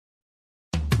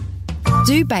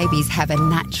Do babies have a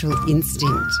natural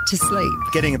instinct to sleep?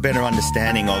 Getting a better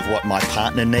understanding of what my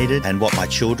partner needed and what my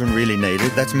children really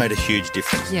needed, that's made a huge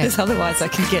difference. Yeah. Because otherwise I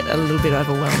can get a little bit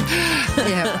overwhelmed.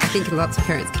 Yeah, I think lots of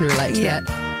parents can relate to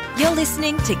that. You're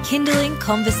listening to Kindling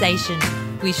Conversation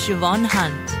with Siobhan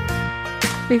Hunt.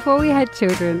 Before we had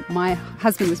children, my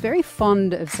husband was very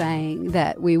fond of saying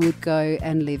that we would go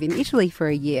and live in Italy for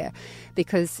a year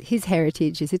because his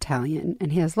heritage is Italian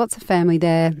and he has lots of family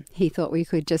there. He thought we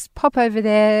could just pop over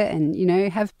there and, you know,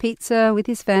 have pizza with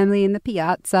his family in the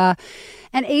piazza.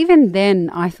 And even then,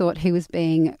 I thought he was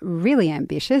being really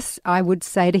ambitious. I would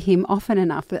say to him often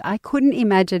enough that I couldn't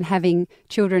imagine having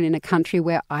children in a country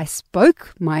where I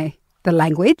spoke the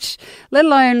language, let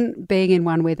alone being in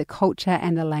one where the culture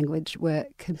and the language were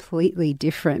completely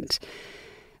different.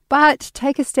 But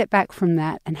take a step back from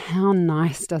that, and how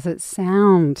nice does it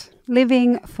sound?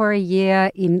 Living for a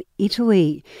year in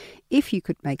Italy, if you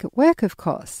could make it work, of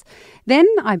course. Then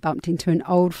I bumped into an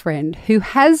old friend who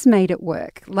has made it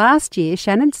work. Last year,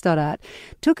 Shannon Stoddart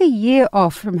took a year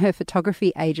off from her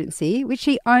photography agency, which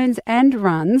she owns and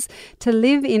runs, to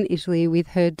live in Italy with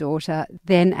her daughter,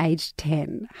 then aged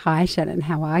 10. Hi, Shannon.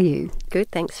 How are you? Good,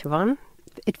 thanks, Siobhan.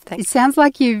 It sounds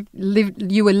like you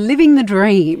were living the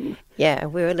dream. Yeah,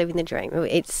 we were living the dream.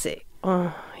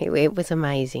 It was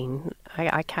amazing.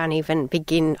 I can't even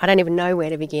begin. I don't even know where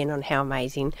to begin on how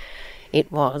amazing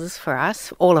it was for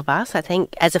us, all of us, I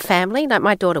think, as a family. Like,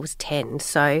 my daughter was 10,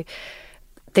 so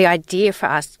the idea for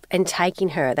us and taking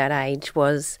her at that age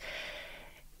was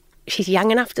she's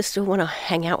young enough to still want to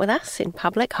hang out with us in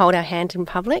public, hold our hand in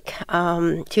public.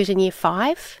 She was in year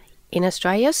 5 in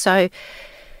Australia, so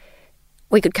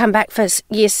we could come back for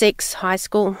year 6, high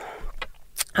school,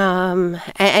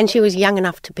 and she was young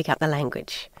enough to pick up the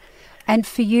language. And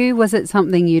for you, was it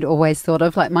something you'd always thought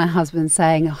of, like my husband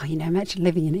saying, imagine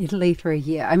living in Italy for a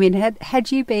year? I mean, had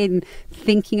you been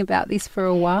thinking about this for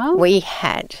a while? We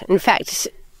had. In fact,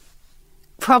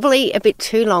 probably a bit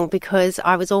too long, because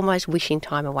I was almost wishing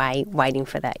time away, waiting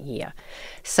for that year.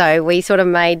 So we sort of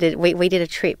we did a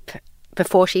trip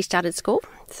before she started school,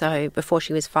 so before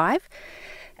she was 5.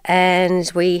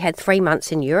 And we had 3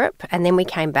 months in Europe, and then we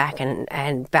came back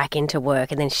and back into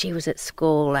work, and then she was at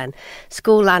school, and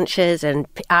school lunches and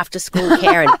after school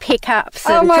care and pickups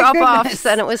and drop-offs,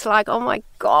 and it was like, oh my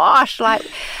gosh, like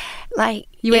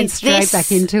you went straight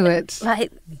back into it.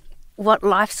 Like, what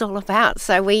life's all about.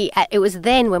 So it was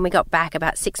then when we got back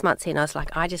about 6 months in, I was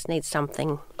like, I just need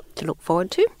something to look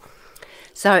forward to.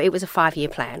 So it was a 5-year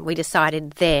plan. We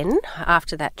decided then,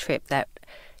 after that trip, that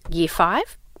year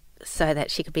 5, so that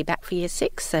she could be back for year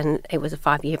 6, and it was a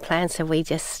 5-year plan, so we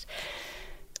just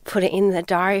put it in the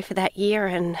diary for that year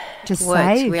and just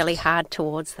worked saved really hard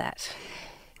towards that.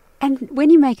 And when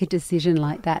you make a decision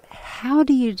like that, how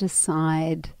do you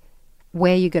decide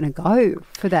where you're going to go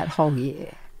for that whole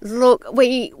year? Look,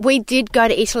 we did go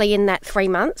to Italy in that 3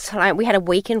 months. We had a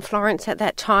week in Florence at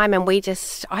that time, and I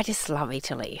just love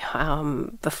Italy.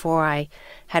 Before I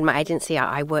had my agency,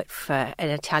 I worked for an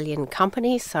Italian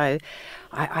company, so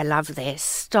I love their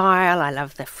style, I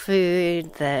love the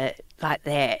food, their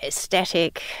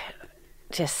aesthetic,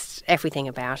 just everything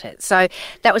about it. So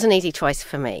that was an easy choice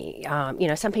for me.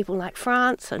 Some people like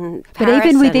France and Paris. But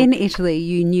even within Italy,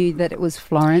 you knew that it was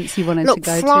Florence you wanted to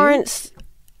go to? Florence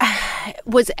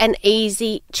was an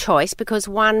easy choice because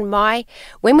when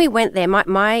we went there,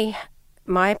 my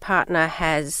partner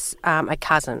has a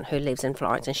cousin who lives in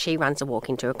Florence, and she runs a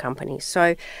walking tour company.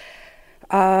 So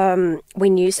we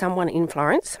knew someone in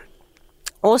Florence.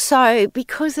 Also,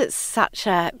 because it's such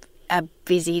a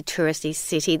busy touristy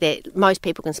city, that most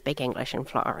people can speak English in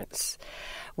Florence,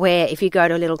 where if you go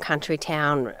to a little country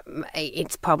town,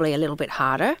 it's probably a little bit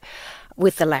harder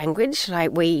with the language.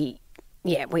 We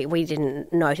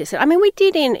didn't notice it. I mean, we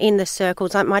did in the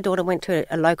circles. Like, my daughter went to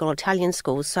a local Italian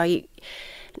school, so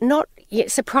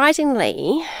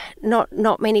surprisingly, not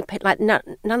many, none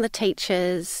of the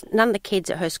teachers, none of the kids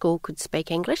at her school could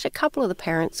speak English. A couple of the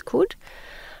parents could.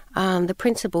 The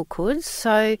principal could.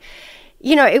 So,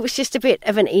 it was just a bit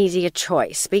of an easier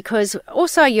choice, because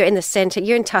also you're in the centre,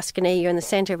 you're in Tuscany, you're in the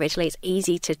centre of Italy. It's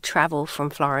easy to travel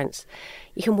from Florence.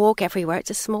 You can walk everywhere.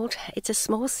 It's a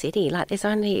small city. Like, there's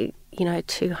only,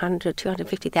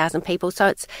 250,000 people.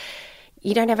 So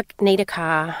you don't need a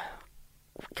car.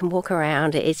 You can walk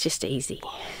around. It's just easy.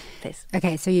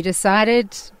 Okay, so you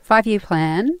decided, 5-year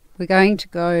plan, we're going to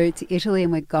go to Italy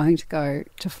and we're going to go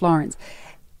to Florence.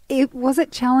 Was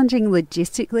it challenging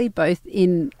logistically, both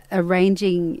in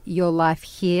arranging your life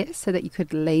here so that you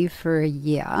could leave for a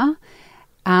year,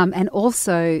 and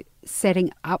also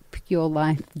setting up your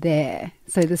life there?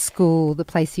 So the school, the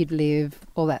place you'd live,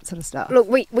 all that sort of stuff. Look,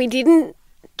 we didn't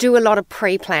do a lot of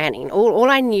pre-planning. All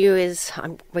I knew is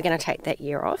we're going to take that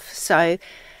year off. So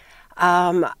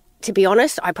to be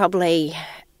honest, I probably,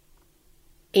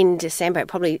 in December,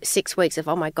 probably 6 weeks of,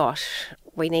 oh my gosh,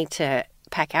 we need to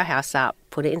pack our house up,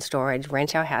 put it in storage,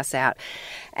 rent our house out.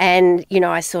 And,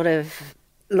 I sort of,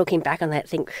 looking back on that,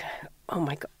 think, oh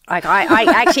my God, I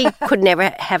actually could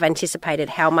never have anticipated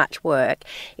how much work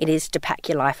it is to pack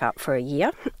your life up for a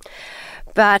year.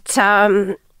 But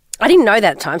I didn't know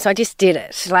that time, so I just did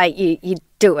it. Like, you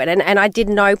do it. And I did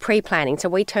no pre-planning. So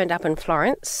we turned up in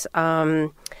Florence.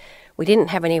 We didn't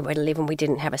have anywhere to live and we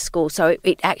didn't have a school. So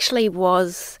it actually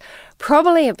was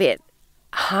probably a bit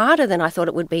harder than I thought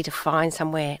it would be to find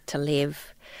somewhere to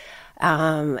live.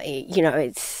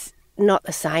 It's not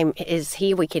the same as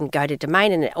here. We can go to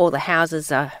Domain and all the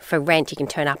houses are for rent. You can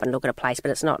turn up and look at a place,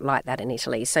 but it's not like that in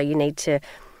Italy. So you need to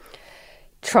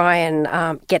try and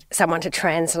get someone to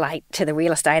translate to the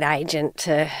real estate agent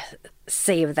to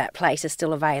see if that place is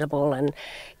still available and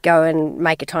go and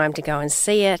make a time to go and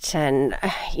see it. And,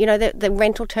 the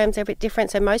rental terms are a bit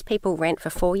different. So most people rent for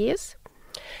 4 years.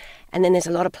 And then there's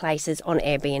a lot of places on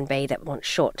Airbnb that want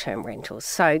short-term rentals.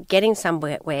 So getting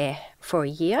somewhere where for a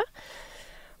year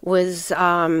was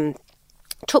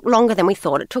took longer than we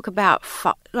thought. It took about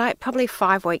probably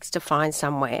 5 weeks to find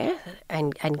somewhere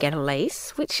and get a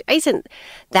lease, which isn't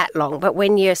that long. But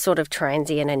when you're sort of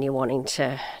transient and you're wanting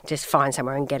to just find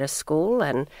somewhere and get a school,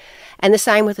 and the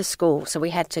same with the school. So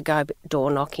we had to go door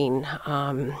knocking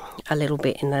a little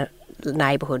bit in the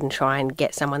neighbourhood and try and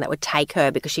get someone that would take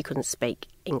her because she couldn't speak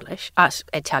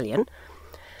Italian.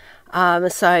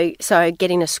 So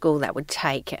getting a school that would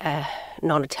take a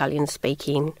non-Italian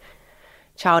speaking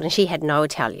child, and she had no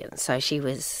Italian, so she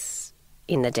was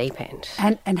in the deep end.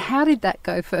 And how did that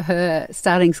go for her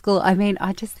starting school? I mean,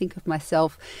 I just think of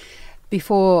myself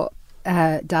before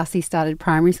Darcy started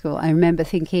primary school. I remember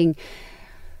thinking,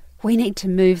 we need to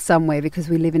move somewhere because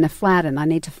we live in a flat and I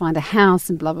need to find a house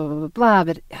and blah, blah, blah, blah, blah.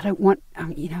 But I don't want, I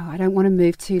don't want to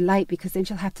move too late because then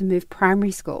she'll have to move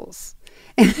primary schools.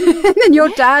 And then your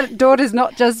daughter's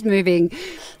not just moving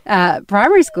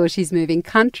primary school, she's moving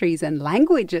countries and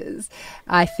languages.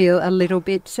 I feel a little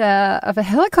bit of a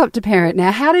helicopter parent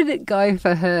now. How did it go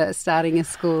for her starting a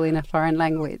school in a foreign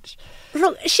language?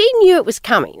 Look, she knew it was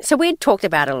coming. So we'd talked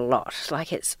about it a lot.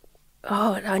 Like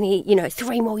only,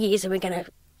 3 more years and we're going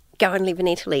to go and live in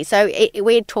Italy. So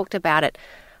we had talked about it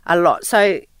a lot.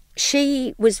 So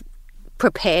she was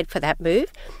prepared for that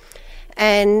move.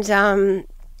 And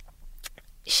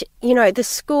the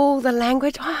school, the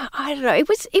language, I don't know.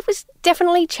 It was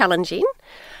definitely challenging,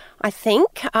 I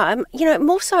think.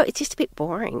 More so it's just a bit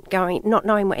boring, not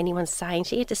knowing what anyone's saying.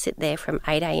 She had to sit there from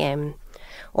 8 a.m.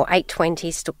 or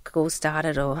 8:20 school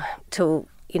started or till,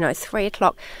 3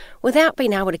 o'clock without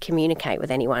being able to communicate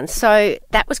with anyone. So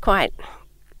that was quite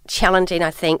challenging,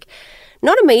 I think.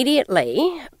 Not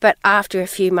immediately, but after a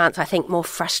few months, I think more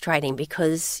frustrating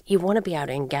because you want to be able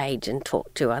to engage and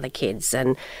talk to other kids.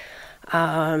 And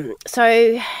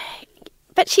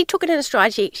but she took it in a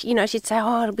stride. She'd say,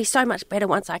 it'll be so much better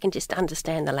once I can just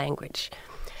understand the language.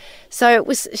 So it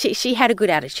was. She had a good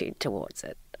attitude towards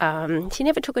it. She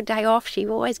never took a day off. She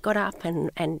always got up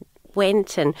and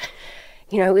went. And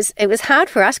it was hard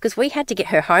for us because we had to get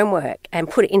her homework and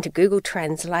put it into Google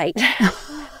Translate.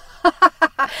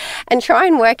 And try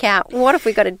and work out what have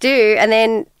we got to do and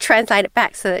then translate it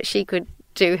back so that she could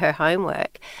do her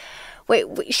homework.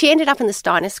 She ended up in the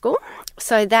Steiner School,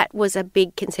 so that was a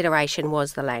big consideration,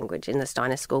 was the language in the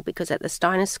Steiner School, because at the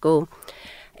Steiner School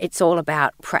it's all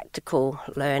about practical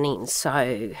learning,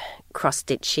 so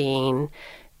cross-stitching,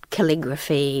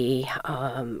 calligraphy,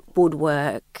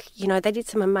 woodwork. They did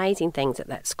some amazing things at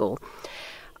that school.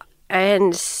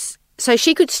 And so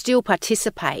she could still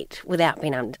participate without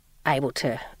being able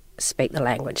to speak the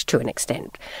language to an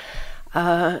extent.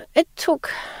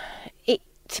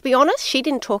 To be honest, she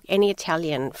didn't talk any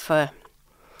Italian for,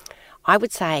 I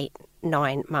would say,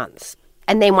 9 months.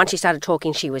 And then once she started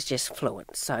talking, she was just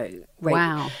fluent. So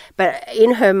wow. But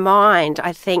in her mind,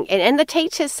 I think, and the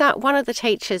teachers, one of the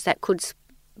teachers that could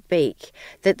speak,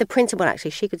 the principal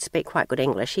actually, she could speak quite good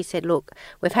English. She said, look,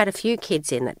 we've had a few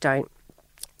kids in that are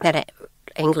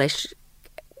English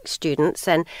students,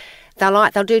 and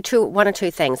they'll do one or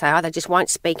two things. They either just won't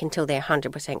speak until they're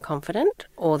 100% confident,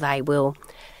 or they will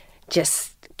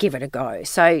just give it a go.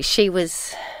 So she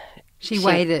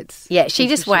waited. Yeah, she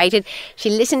just waited.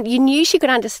 She listened. You knew she could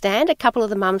understand. A couple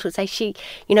of the mums would say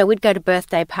we'd go to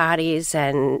birthday parties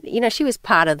and, she was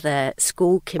part of the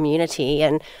school community.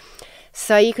 And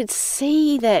so you could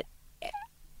see that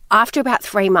after about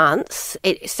 3 months,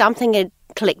 something had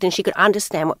clicked and she could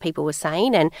understand what people were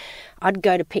saying. And I'd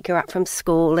go to pick her up from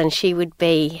school and she would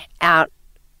be out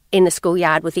in the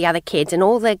schoolyard with the other kids and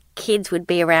all the kids would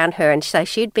be around her. And so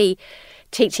she'd be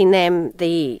teaching them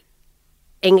the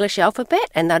English alphabet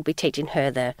and they'd be teaching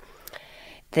her the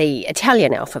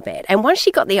Italian alphabet. And once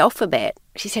she got the alphabet,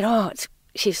 she said,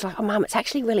 she's like, Mum, it's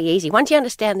actually really easy. Once you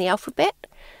understand the alphabet,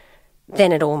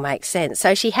 then it all makes sense.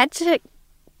 So she had to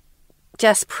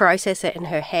just process it in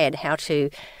her head how to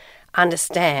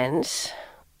understand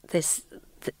this,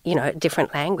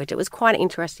 different language. It was quite an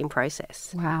interesting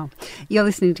process. Wow. You're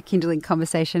listening to Kinderling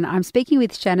Conversation. I'm speaking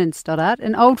with Shannon Stoddart,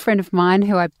 an old friend of mine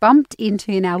who I bumped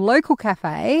into in our local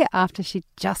cafe after she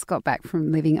just got back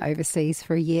from living overseas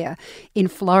for a year in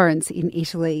Florence in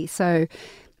Italy. So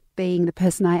being the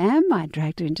person I am, I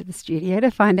dragged her into the studio to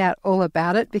find out all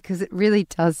about it because it really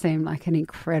does seem like an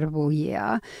incredible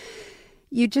year.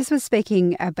 You just were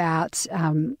speaking about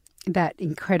that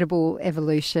incredible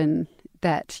evolution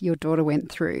that your daughter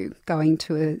went through going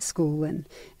to a school and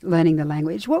learning the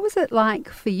language. What was it like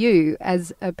for you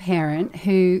as a parent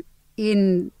who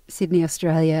in Sydney,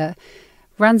 Australia,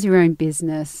 runs your own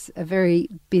business, a very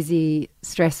busy,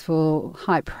 stressful,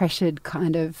 high-pressured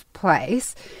kind of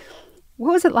place?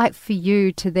 What was it like for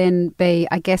you to then be,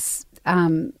 I guess,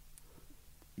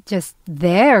 just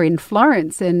there in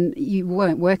Florence, and you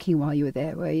weren't working while you were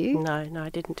there, were you? No, I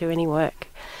didn't do any work,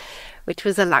 which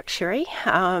was a luxury.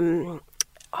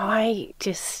 I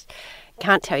just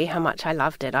can't tell you how much I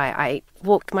loved it. I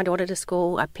walked my daughter to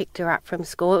school. I picked her up from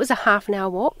school. It was a half-an-hour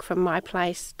walk from my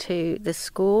place to the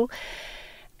school.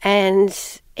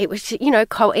 And it was,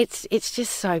 it's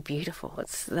just so beautiful.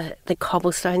 It's the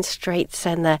cobblestone streets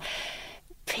and the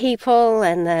people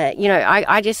and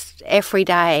I just every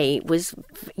day was,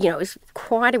 it was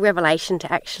quite a revelation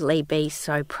to actually be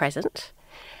so present.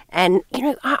 And,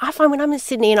 I find when I'm in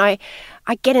Sydney and I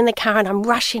get in the car and I'm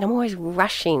always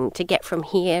rushing to get from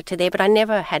here to there, but I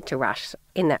never had to rush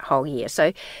in that whole year.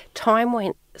 So time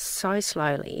went so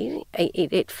slowly.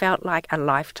 It felt like a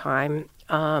lifetime.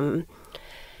 I'd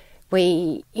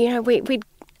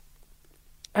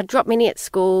drop Minnie at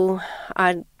school.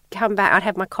 I'd come back. I'd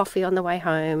have my coffee on the way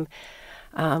home.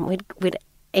 We'd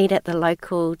eat at the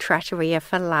local trattoria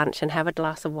for lunch and have a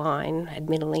glass of wine,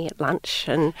 admittedly, at lunch,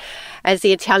 and as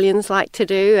the Italians like to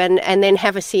do, and then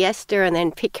have a siesta and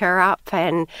then pick her up.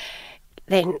 And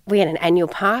then we had an annual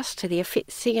pass to the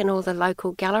Uffizi and all the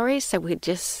local galleries, so we'd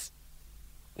just,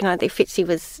 the Uffizi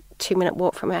was a 2-minute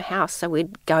walk from our house, so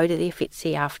we'd go to the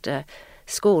Uffizi after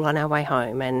school on our way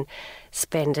home and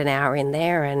spend an hour in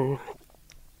there and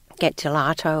get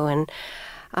gelato. And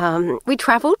we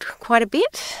travelled quite a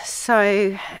bit,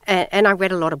 so and I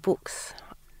read a lot of books.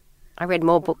 I read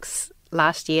more books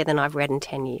last year than I've read in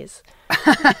 10 years.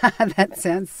 That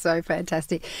sounds so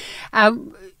fantastic.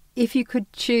 If you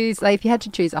could choose, if you had to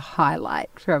choose a highlight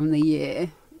from the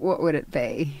year, what would it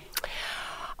be?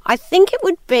 I think it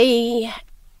would be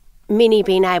Minnie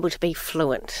being able to be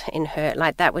fluent in her.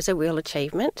 That was a real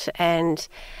achievement. And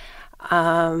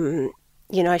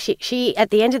she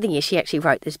at the end of the year, she actually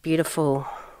wrote this beautiful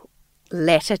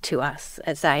letter to us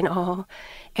saying,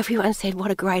 everyone said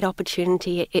what a great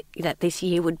opportunity that this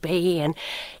year would be. And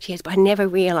she goes, but I never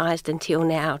realised until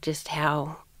now just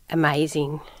how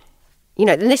amazing,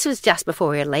 and this was just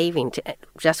before we were leaving,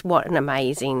 just what an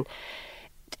amazing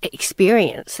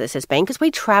experience this has been, because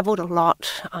we travelled a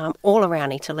lot all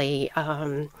around Italy.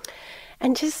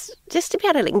 And just to be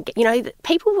able to,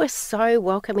 people were so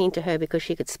welcoming to her because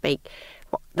she could speak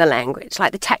the language.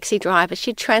 Like the taxi driver,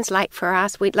 she'd translate for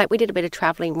us. We did a bit of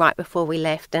travelling right before we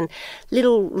left, and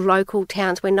little local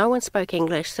towns where no one spoke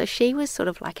English. So she was sort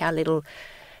of like our little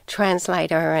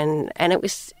translator, and it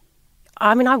was.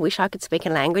 I wish I could speak a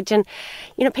language, and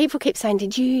people keep saying,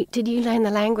 "Did you learn the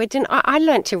language?" And I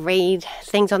learnt to read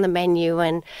things on the menu,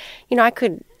 and I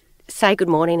could say good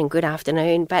morning and good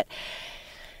afternoon, but.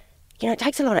 It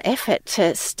takes a lot of effort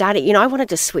to study. I wanted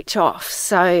to switch off.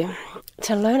 So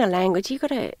to learn a language, you've got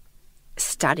to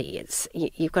study.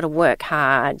 You've got to work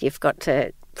hard. You've got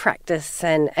to practice.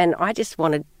 And I just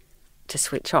wanted to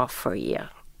switch off for a year.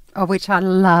 Oh, which I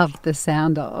love the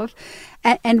sound of.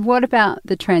 And what about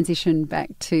the transition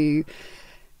back to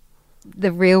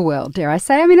the real world, dare I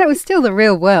say? It was still the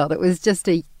real world. It was just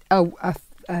a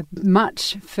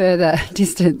much further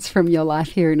distance from your life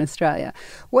here in Australia.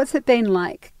 What's it been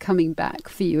like coming back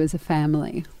for you as a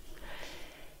family?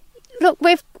 Look,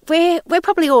 we're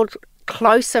probably all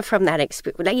closer from that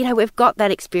experience. We've got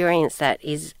that experience that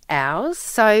is ours.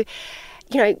 So,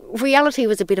 reality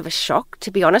was a bit of a shock, to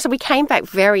be honest. And we came back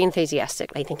very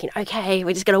enthusiastically, thinking, okay,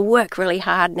 we're just going to work really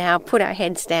hard now, put our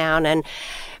heads down, and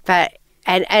I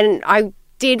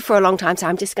did for a long time, so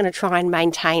I'm just going to try and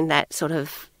maintain that sort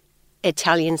of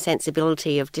Italian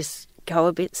sensibility of just go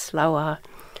a bit slower,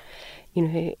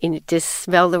 just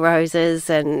smell the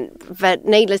roses. But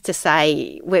needless to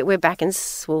say, we're back in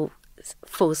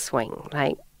full swing,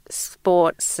 like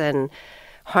sports and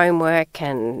homework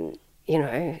and,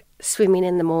 swimming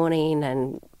in the morning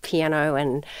and piano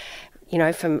and,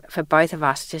 for both of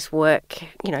us, just work,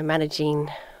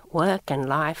 managing work and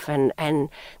life and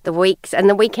the weeks and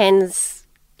the weekends,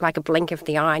 like a blink of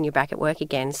the eye and you're back at work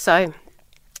again. So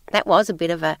that was a bit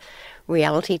of a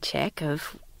reality check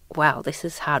of, wow, this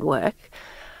is hard work.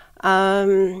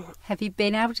 Have you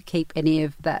been able to keep any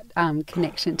of that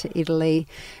connection to Italy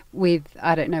with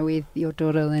your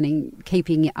daughter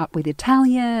keeping up with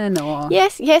Italian or?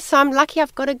 Yes. I'm lucky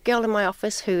I've got a girl in my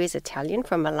office who is Italian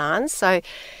from Milan. So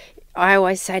I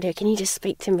always say to her, can you just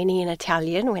speak to Minnie in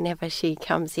Italian whenever she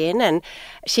comes in? And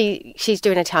she's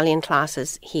doing Italian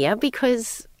classes here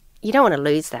because you don't want to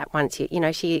lose that once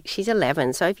she's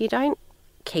 11. So if you don't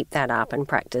keep that up and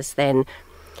practice, then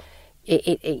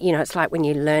it's like when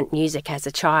you learnt music as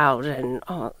a child and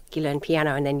you learn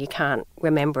piano and then you can't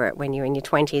remember it when you're in your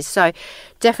 20s. So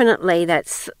definitely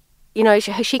that's,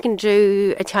 she can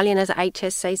do Italian as a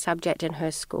HSC subject in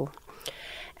her school.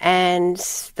 And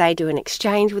they do an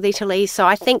exchange with Italy. So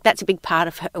I think that's a big part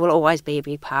of her, will always be a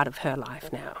big part of her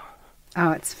life now.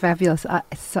 Oh, it's fabulous.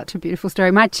 It's such a beautiful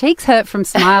story. My cheeks hurt from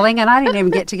smiling and I didn't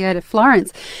even get to go to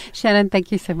Florence. Shannon,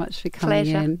 thank you so much for coming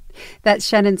in. That's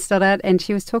Shannon Stoddart, and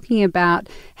she was talking about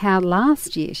how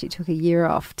last year she took a year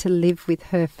off to live with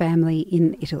her family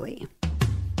in Italy.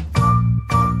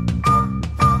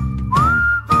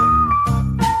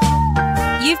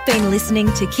 You've been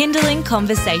listening to Kindling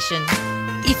Conversation.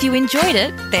 If you enjoyed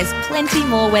it, there's plenty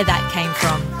more where that came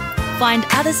from. Find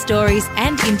other stories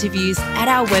and interviews at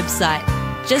our website.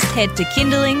 Just head to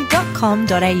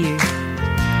kindling.com.au.